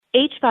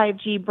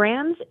H5G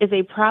Brands is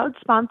a proud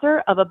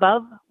sponsor of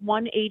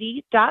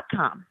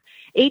Above180.com.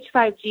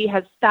 H5G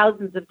has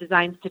thousands of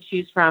designs to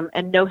choose from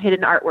and no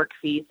hidden artwork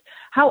fees.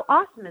 How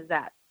awesome is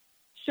that?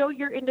 Show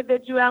your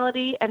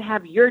individuality and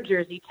have your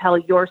jersey tell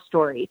your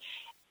story.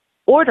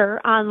 Order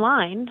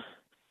online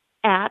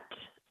at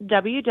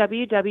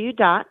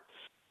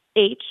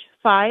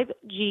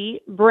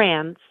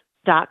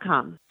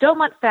www.h5gbrands.com. Don't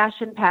let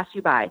fashion pass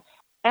you by.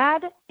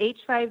 Add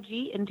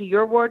H5G into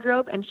your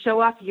wardrobe and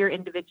show off your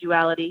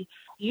individuality.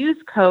 Use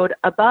code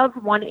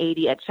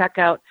ABOVE180 at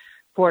checkout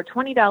for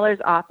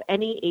 $20 off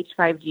any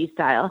H5G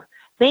style.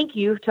 Thank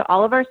you to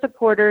all of our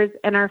supporters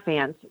and our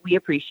fans. We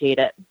appreciate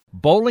it.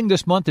 Bowling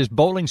This Month is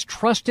bowling's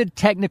trusted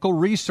technical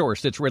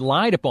resource that's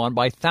relied upon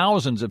by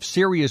thousands of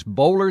serious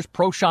bowlers,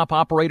 pro shop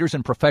operators,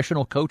 and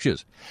professional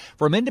coaches.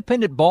 From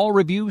independent ball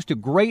reviews to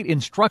great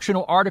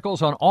instructional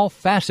articles on all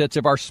facets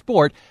of our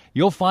sport,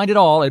 you'll find it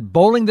all at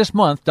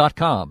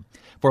bowlingthismonth.com.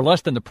 For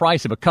less than the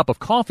price of a cup of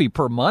coffee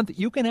per month,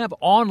 you can have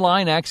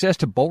online access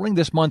to Bowling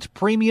This Month's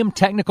premium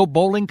technical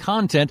bowling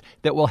content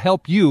that will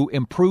help you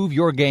improve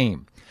your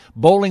game.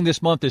 Bowling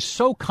This Month is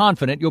so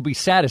confident you'll be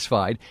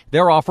satisfied,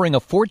 they're offering a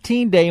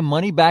 14-day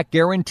money-back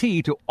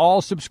guarantee to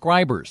all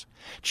subscribers.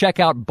 Check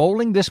out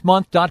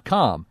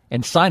bowlingthismonth.com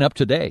and sign up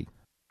today.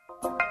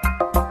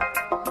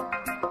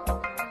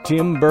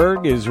 Tim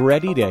Berg is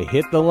ready to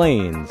hit the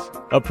lanes,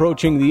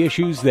 approaching the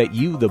issues that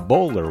you, the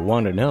bowler,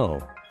 want to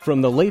know.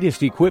 From the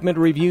latest equipment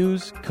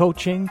reviews,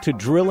 coaching, to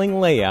drilling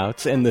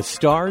layouts, and the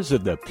stars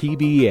of the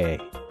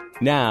PBA.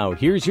 Now,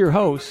 here's your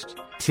host,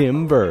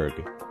 Tim Berg.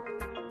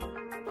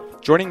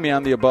 Joining me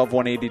on the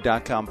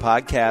Above180.com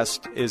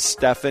podcast is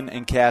Stefan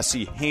and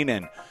Cassie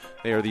Hoehnen.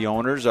 They are the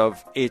owners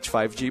of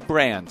H5G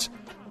Brands.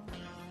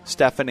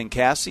 Stefan and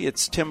Cassie,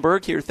 it's Tim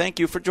Berg here. Thank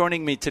you for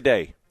joining me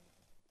today.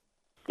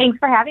 Thanks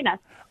for having us.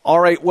 All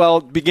right, well,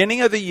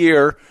 beginning of the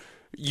year,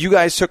 you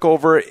guys took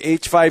over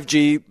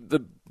H5G,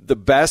 the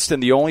best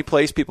and the only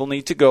place people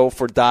need to go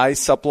for dye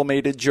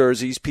sublimated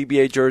jerseys,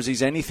 PBA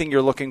jerseys, anything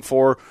you're looking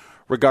for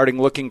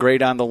regarding looking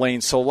great on the lane.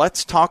 So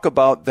let's talk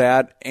about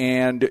that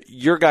and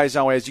your guys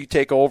now as you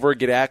take over,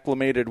 get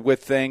acclimated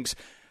with things,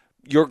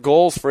 your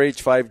goals for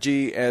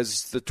H5G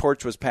as the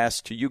torch was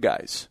passed to you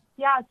guys.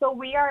 Yeah, so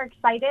we are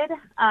excited.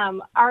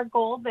 Our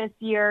goal this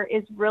year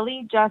is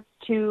really just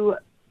to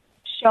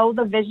show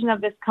the vision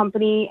of this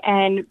company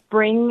and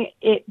bring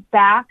it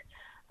back.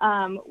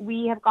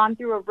 We have gone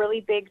through a really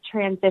big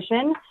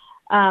transition.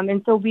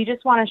 And so we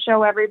just want to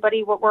show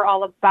everybody what we're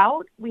all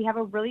about. We have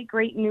a really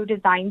great new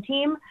design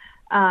team.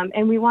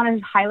 And we want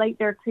to highlight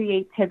their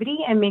creativity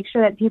and make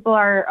sure that people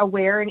are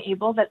aware and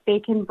able that they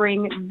can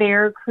bring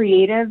their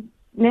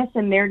creativeness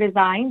and their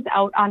designs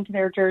out onto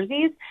their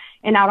jerseys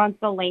and out onto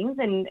the lanes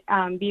and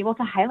be able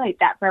to highlight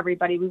that for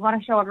everybody. We want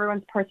to show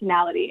everyone's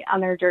personality on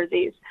their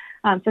jerseys.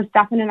 So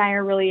Stefan and I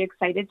are really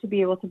excited to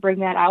be able to bring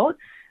that out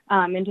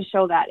and to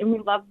show that. And we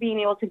love being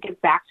able to give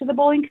back to the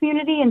bowling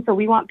community. And so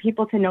we want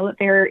people to know that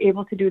they're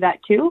able to do that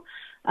too.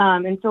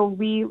 And so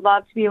we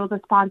love to be able to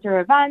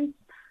sponsor events,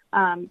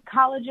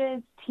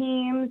 colleges,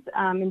 teams,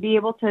 and be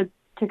able to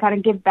kind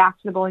of give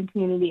back to the bowling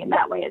community in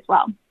that way as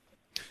well.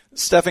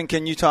 Stefan,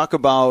 can you talk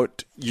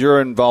about your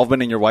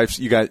involvement and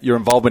your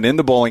involvement in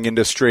the bowling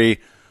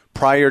industry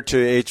prior to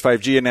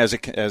H5G and as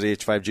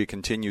H5G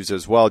continues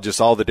as well,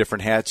 just all the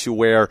different hats you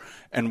wear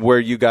and where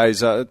you guys,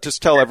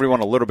 just tell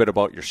everyone a little bit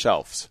about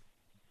yourselves.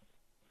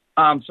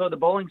 So the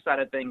bowling side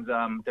of things,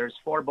 there's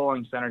 4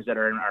 bowling centers that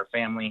are in our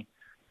family.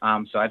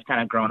 So I've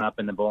kind of grown up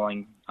in the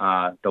bowling,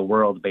 the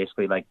world,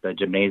 basically, like the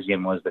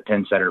gymnasium was the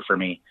pin setter for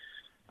me.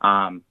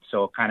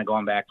 So kind of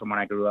going back from when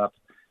I grew up,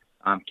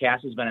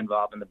 Cassie's been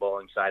involved in the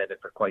bowling side of it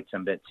for quite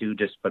some bit too,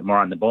 but more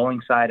on the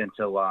bowling side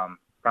until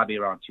probably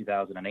around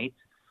 2008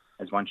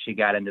 is when she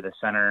got into the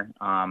center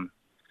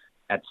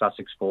at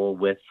Sussex Bowl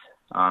with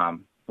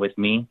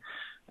me.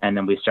 And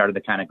then we started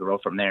to kind of grow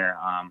from there.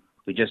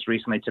 We just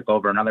recently took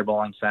over another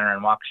bowling center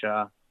in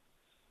Waukesha,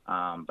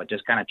 but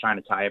just kind of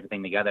trying to tie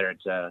everything together.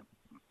 It's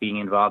being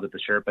involved with the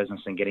shirt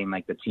business and getting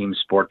like the team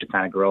sport to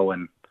kind of grow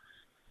and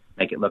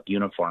make it look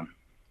uniform.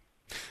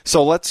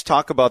 So let's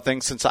talk about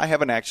things, since I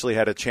haven't actually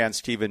had a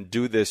chance to even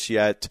do this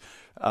yet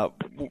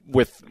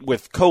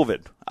with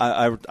COVID.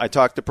 I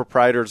talked to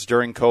proprietors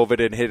during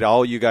COVID and hit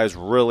all you guys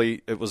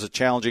really. It was a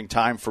challenging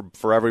time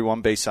for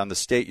everyone based on the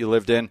state you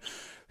lived in.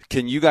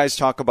 Can you guys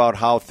talk about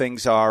how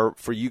things are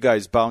for you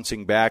guys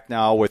bouncing back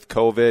now with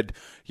COVID?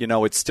 You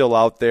know, it's still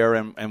out there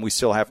and we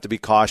still have to be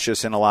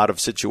cautious in a lot of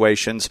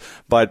situations,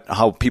 but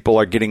how people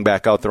are getting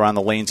back out there on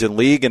the lanes in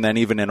league and then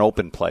even in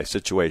open play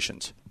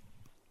situations.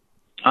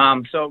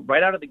 So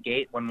right out of the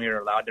gate when we were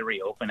allowed to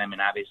reopen, I mean,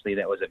 obviously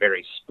that was a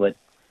very split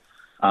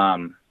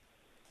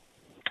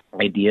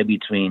idea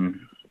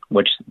between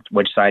which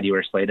side you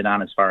were slated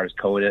on as far as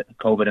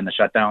COVID and the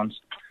shutdowns.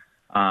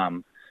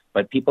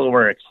 But people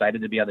were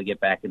excited to be able to get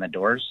back in the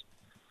doors.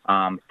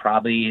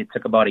 Probably it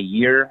took about a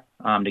year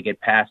to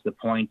get past the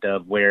point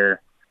of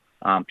where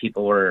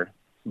people were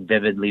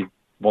vividly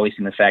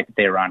voicing the fact that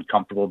they were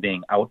uncomfortable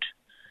being out.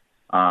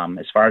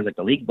 As far as like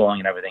the league bowling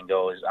and everything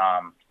goes,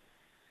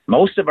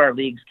 Most of our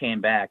leagues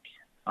came back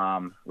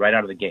right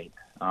out of the gate.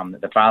 In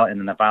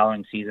the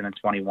following season in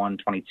 21,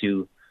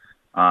 22,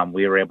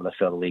 we were able to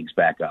fill the leagues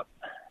back up.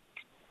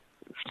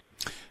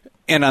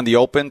 And on the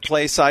open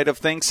play side of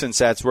things, since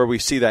that's where we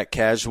see that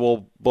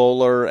casual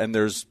bowler and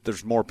there's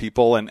more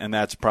people, and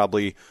that's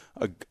probably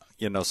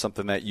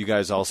something that you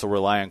guys also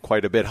rely on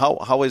quite a bit.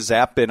 How has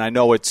that been? I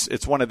know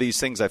it's one of these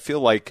things. I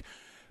feel like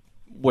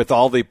with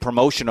all the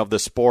promotion of the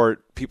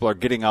sport, people are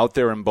getting out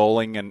there and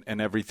bowling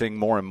and everything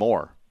more and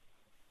more.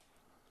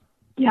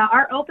 Yeah,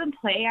 our open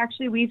play,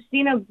 actually, we've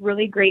seen a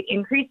really great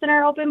increase in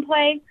our open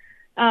play.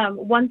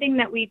 One thing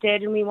that we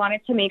did, and we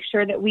wanted to make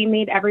sure that we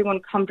made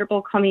everyone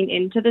comfortable coming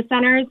into the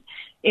centers,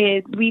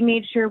 is we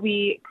made sure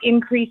we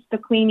increased the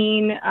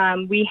cleaning.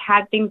 We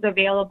had things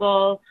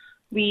available.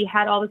 We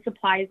had all the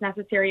supplies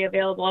necessary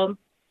available.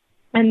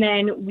 And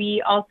then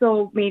we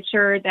also made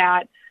sure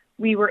that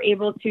we were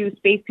able to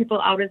space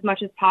people out as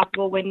much as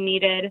possible when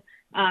needed.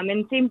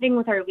 And same thing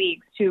with our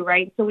leagues too,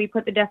 right? So we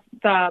put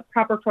the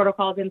proper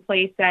protocols in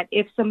place that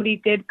if somebody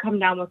did come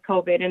down with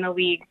COVID in a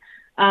league,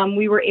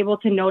 we were able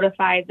to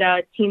notify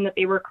the team that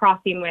they were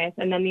crossing with,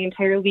 and then the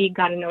entire league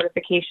got a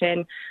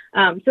notification.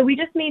 So we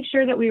just made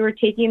sure that we were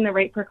taking the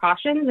right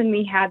precautions and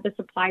we had the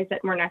supplies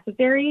that were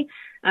necessary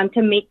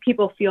to make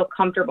people feel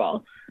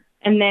comfortable.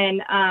 And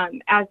then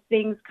as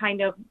things kind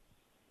of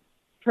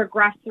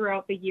progressed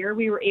throughout the year,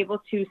 we were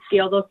able to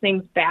scale those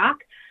things back.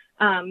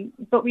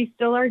 But we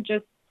still are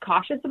just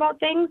cautious about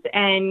things,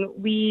 and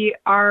we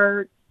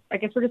are, I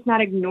guess we're just not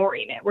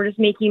ignoring it. We're just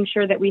making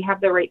sure that we have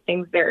the right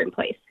things there in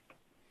place.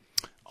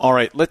 All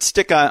right, let's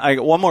stick on. I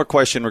got one more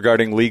question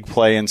regarding league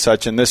play and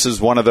such, and this is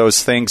one of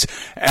those things.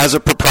 As a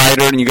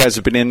proprietor, and you guys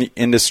have been in the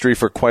industry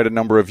for quite a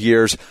number of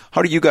years,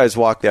 how do you guys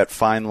walk that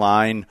fine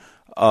line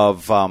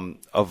of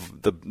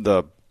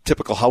the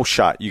typical house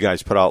shot you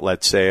guys put out?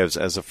 Let's say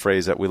as a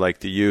phrase that we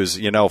like to use.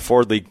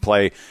 For league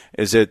play,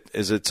 is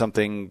it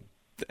something?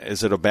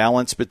 Is it a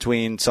balance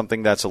between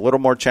something that's a little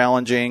more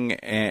challenging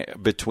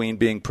between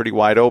being pretty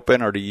wide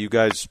open, or do you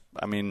guys?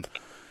 I mean,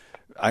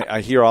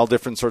 I hear all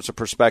different sorts of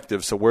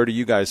perspectives. So where do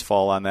you guys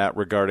fall on that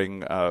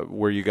regarding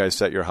where you guys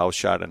set your house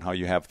shot and how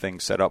you have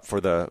things set up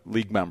for the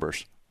league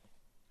members?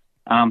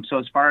 So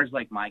as far as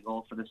like my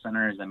goal for the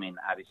centers, I mean,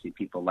 obviously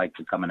people like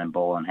to come in and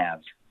bowl and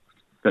have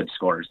good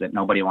scores. That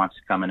nobody wants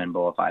to come in and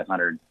bowl a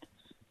 500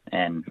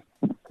 and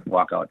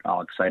walk out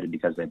all excited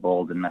because they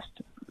bowled and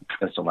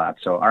missed a lot.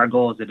 So our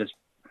goal is to just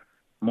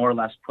more or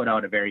less put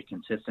out a very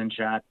consistent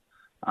shot.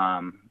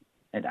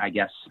 And I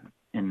guess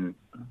if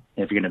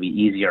you're going to be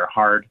easy or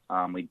hard,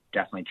 we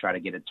definitely try to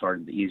get it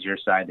towards the easier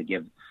side to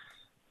give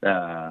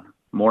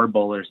more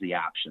bowlers the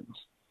options.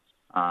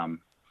 And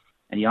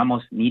you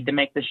almost need to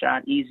make the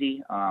shot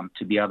easy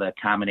to be able to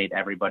accommodate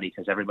everybody,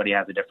 because everybody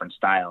has a different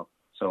style.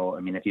 So,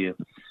 I mean, if you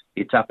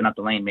toughen up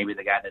the lane, maybe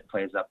the guy that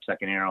plays up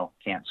second arrow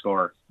can't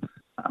score,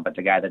 but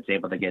the guy that's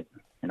able to get,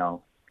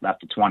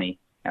 left to 20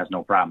 has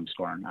no problem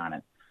scoring on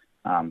it.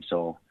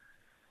 So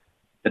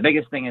the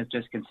biggest thing is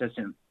just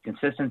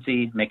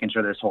consistency, making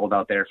sure there's hold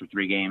out there for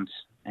 3 games,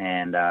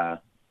 and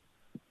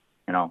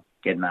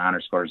getting the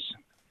honor scores,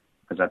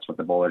 because that's what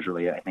the bowlers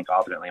really, I think,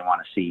 ultimately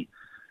want to see.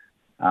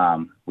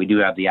 We do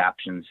have the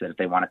options that if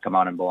they want to come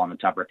out and bowl on the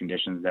tougher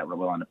conditions, that we're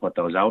willing to put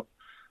those out.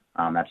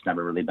 That's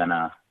never really been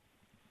a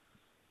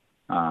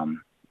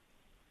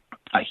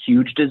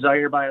huge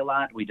desire by a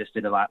lot. We just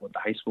did a lot with the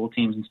high school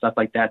teams and stuff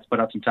like that to put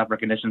out some tougher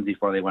conditions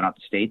before they went out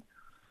to state.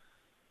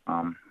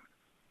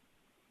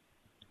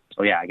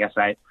 So yeah, I guess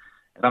if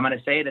I'm going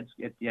to say it,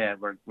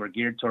 we're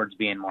geared towards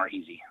being more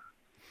easy.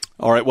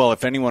 All right. Well,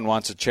 if anyone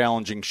wants a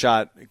challenging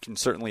shot, you can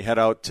certainly head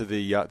out to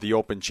the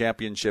Open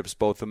Championships,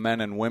 both the men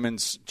and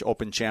women's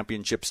Open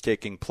Championships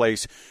taking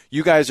place.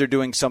 You guys are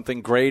doing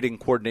something great in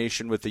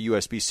coordination with the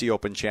USBC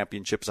Open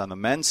Championships on the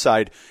men's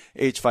side.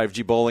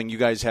 H5G Bowling, you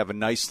guys have a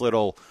nice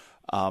little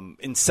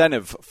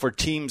incentive for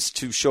teams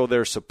to show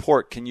their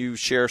support. Can you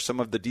share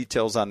some of the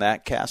details on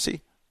that,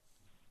 Cassie?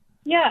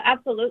 Yeah,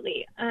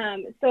 absolutely.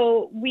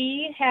 So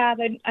we have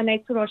a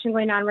nice promotion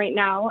going on right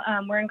now.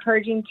 We're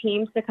encouraging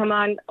teams to come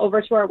on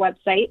over to our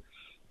website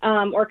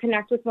or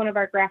connect with one of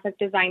our graphic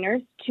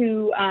designers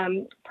to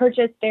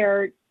purchase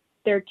their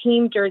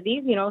team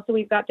jerseys. So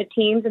we've got the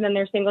teams and then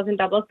their singles and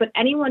doubles. But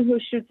anyone who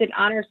shoots an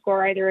honor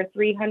score, either a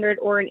 300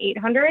 or an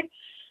 800,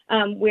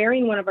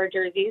 wearing one of our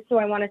jerseys. So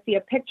I want to see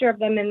a picture of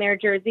them in their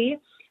jersey.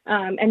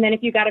 And then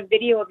if you got a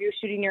video of you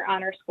shooting your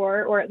honor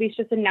score, or at least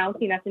just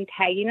announcing us and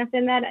tagging us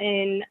in that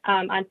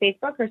on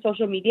Facebook or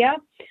social media,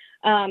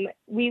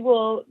 we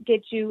will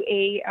get you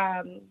a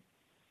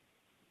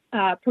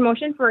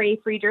promotion for a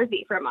free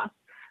jersey from us.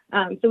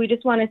 So we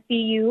just want to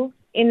see you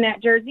in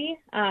that jersey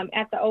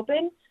at the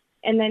Open,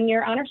 and then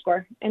your honor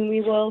score, and we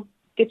will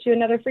get you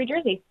another free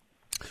jersey.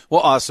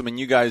 Well, awesome. And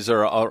you guys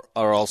are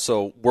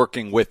also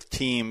working with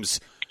teams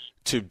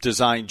to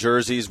design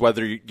jerseys,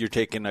 whether you're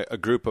taking a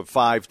group of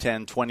 5,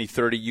 10, 20,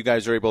 30, you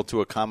guys are able to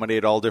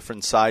accommodate all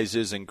different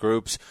sizes and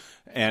groups.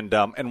 And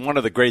one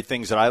of the great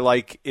things that I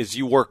like is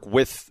you work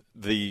with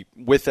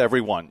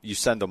everyone. You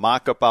send a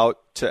mock-up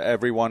out to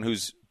everyone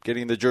who's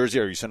getting the jersey,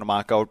 or you send a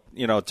mock out,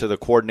 to the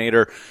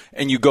coordinator,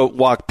 and you go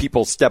walk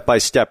people step by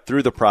step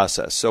through the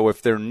process. So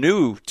if they're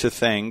new to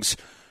things,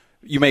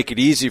 you make it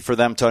easy for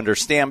them to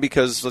understand,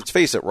 because let's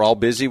face it, we're all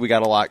busy. We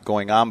got a lot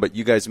going on, but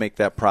you guys make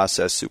that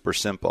process super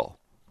simple.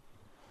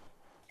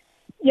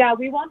 Yeah,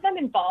 we want them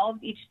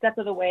involved each step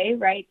of the way,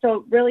 right?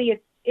 So really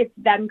it's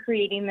them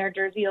creating their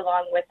jersey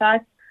along with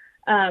us.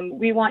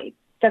 We want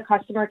the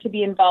customer to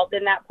be involved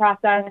in that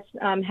process,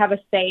 have a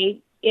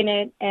say in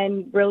it,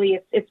 and really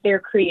it's their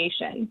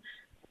creation.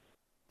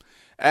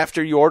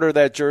 After you order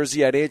that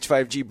jersey at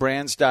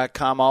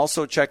H5GBrands.com,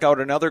 also check out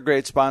another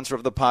great sponsor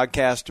of the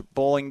podcast,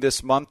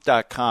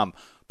 BowlingThisMonth.com.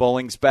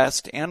 Bowling's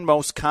best and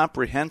most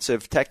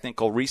comprehensive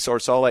technical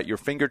resource, all at your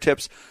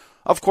fingertips.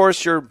 Of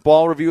course, your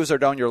ball reviews are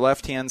down your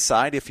left-hand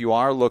side if you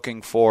are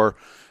looking for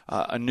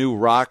a new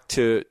rock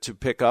to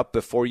pick up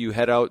before you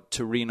head out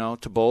to Reno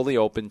to bowl the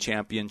Open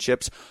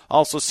Championships.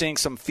 Also seeing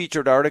some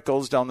featured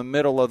articles down the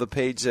middle of the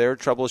page there,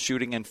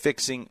 troubleshooting and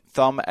fixing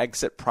thumb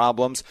exit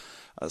problems.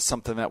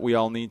 Something that we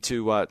all need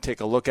to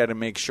take a look at and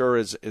make sure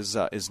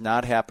is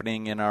not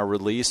happening in our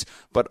release.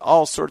 But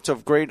all sorts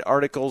of great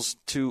articles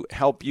to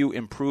help you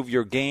improve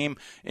your game,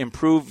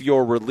 improve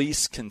your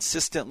release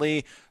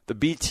consistently. The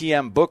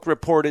BTM book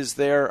report is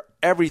there.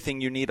 Everything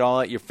you need,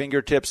 all at your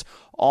fingertips,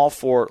 all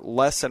for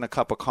less than a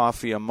cup of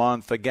coffee a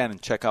month. Again,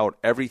 check out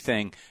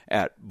everything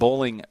at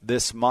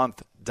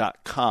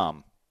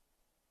BowlingThisMonth.com.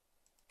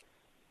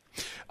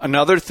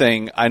 Another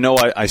thing, I know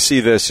I see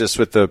this just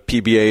with the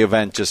PBA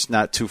event just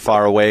not too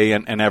far away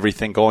and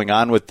everything going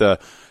on with the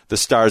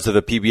stars of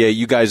the PBA.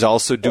 You guys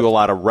also do a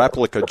lot of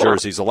replica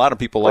jerseys. A lot of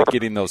people like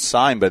getting those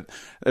signed, but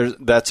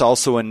that's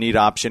also a neat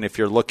option. If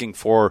you're looking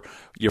for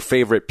your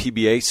favorite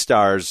PBA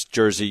stars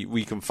jersey,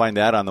 we can find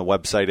that on the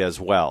website as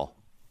well.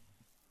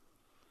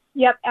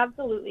 Yep,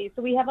 absolutely.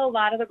 So we have a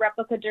lot of the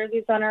replica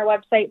jerseys on our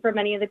website for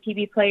many of the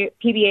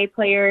PBA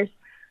players.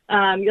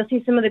 You'll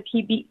see some of the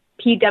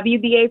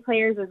PWBA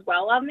players as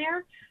well on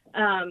there.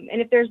 And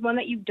if there's one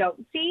that you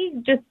don't see,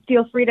 just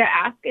feel free to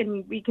ask,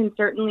 and we can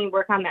certainly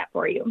work on that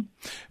for you.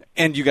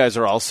 And you guys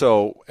are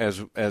also,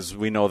 as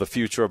we know, the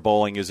future of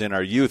bowling is in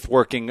our youth.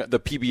 Working the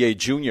PBA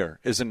Junior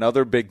is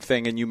another big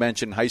thing, and you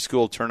mentioned high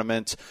school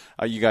tournaments.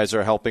 You guys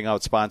are helping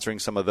out sponsoring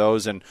some of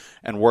those, and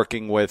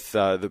working with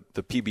the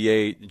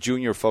PBA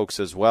Junior folks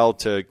as well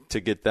to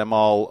get them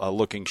all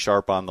looking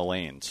sharp on the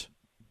lanes.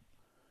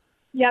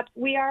 Yep,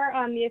 we are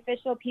the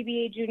official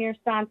PBA Junior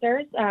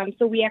sponsors.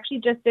 So we actually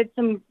just did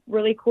some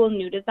really cool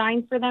new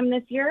designs for them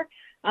this year.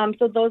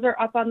 So those are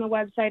up on the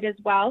website as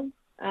well.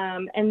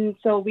 And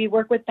so we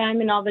work with them,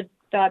 and all the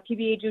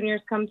PBA Juniors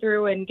come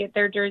through and get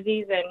their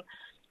jerseys. And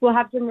we'll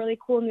have some really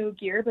cool new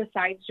gear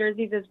besides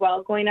jerseys as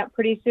well going up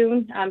pretty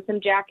soon. Some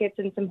jackets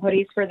and some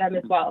hoodies for them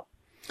as well.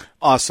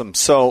 Awesome.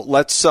 So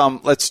let's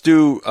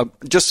do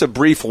just a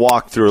brief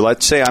walkthrough.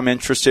 Let's say I'm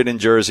interested in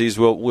jerseys.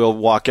 We'll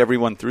walk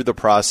everyone through the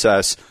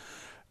process.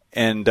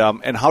 And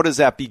how does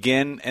that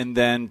begin? And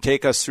then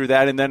take us through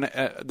that. And then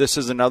this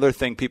is another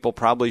thing people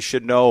probably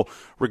should know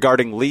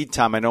regarding lead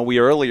time. I know we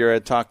earlier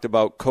had talked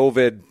about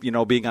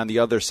COVID, being on the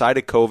other side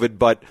of COVID,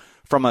 but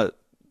from a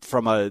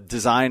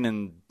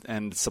design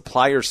and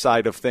supplier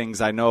side of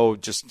things, I know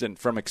just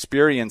from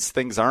experience,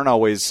 things aren't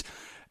always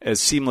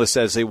as seamless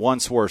as they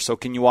once were. So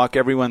can you walk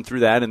everyone through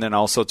that, and then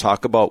also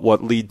talk about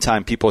what lead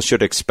time people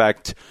should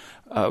expect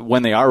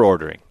when they are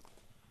ordering?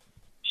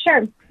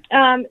 Sure.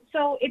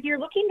 So if you're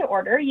looking to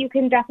order, you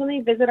can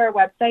definitely visit our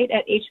website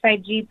at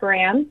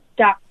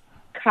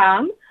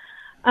H5GBrands.com.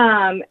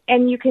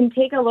 And you can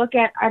take a look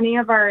at any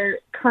of our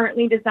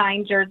currently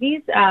designed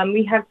jerseys.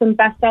 We have some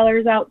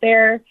bestsellers out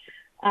there,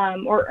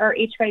 or our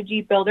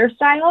H5G builder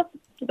styles.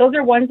 Those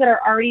are ones that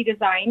are already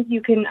designed.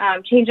 You can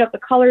change up the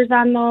colors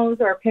on those,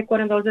 or pick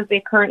one of those as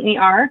they currently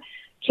are.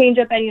 Change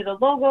up any of the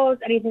logos,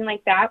 anything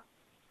like that.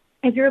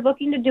 If you're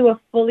looking to do a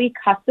fully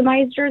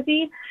customized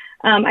jersey,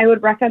 I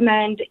would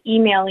recommend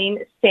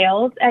emailing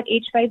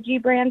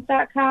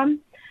sales@H5GBrands.com.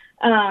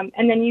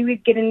 And then you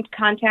would get in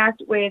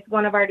contact with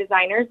one of our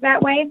designers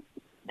that way.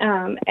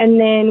 And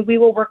then we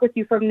will work with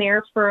you from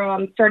there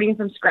for starting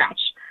from scratch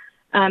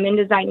and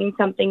designing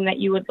something that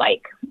you would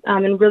like.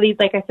 And really,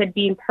 like I said,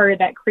 being part of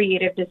that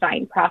creative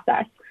design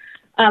process.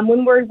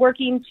 When we're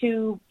working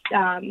to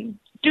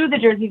do the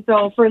jersey,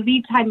 so for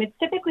lead time, it's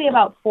typically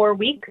about 4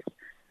 weeks.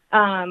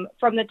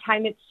 From the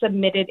time it's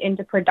submitted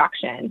into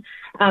production.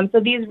 So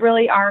these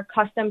really are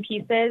custom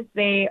pieces.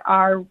 They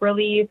are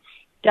really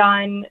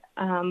done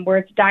where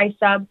it's dye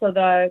sub, so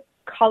the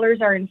colors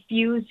are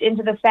infused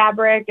into the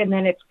fabric, and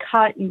then it's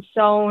cut and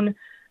sewn.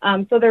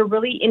 So they're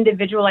really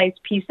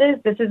individualized pieces.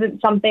 This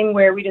isn't something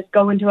where we just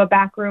go into a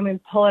back room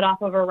and pull it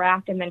off of a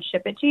rack and then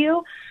ship it to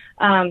you.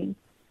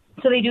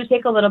 So they do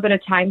take a little bit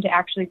of time to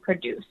actually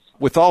produce.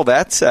 With all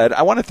that said,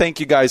 I want to thank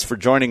you guys for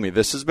joining me.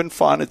 This has been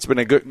fun. It's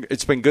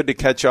been good to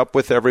catch up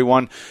with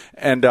everyone.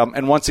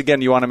 And once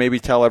again, you want to maybe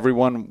tell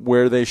everyone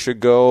where they should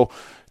go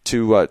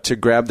to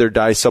grab their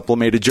dye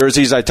sublimated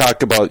jerseys. I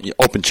talked about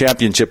Open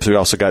Championships. We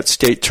also got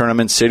state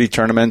tournaments, city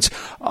tournaments,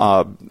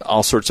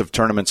 all sorts of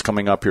tournaments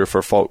coming up here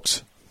for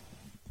folks.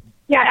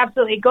 Yeah,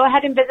 absolutely. Go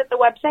ahead and visit the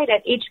website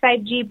at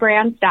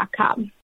h5gbrands.com.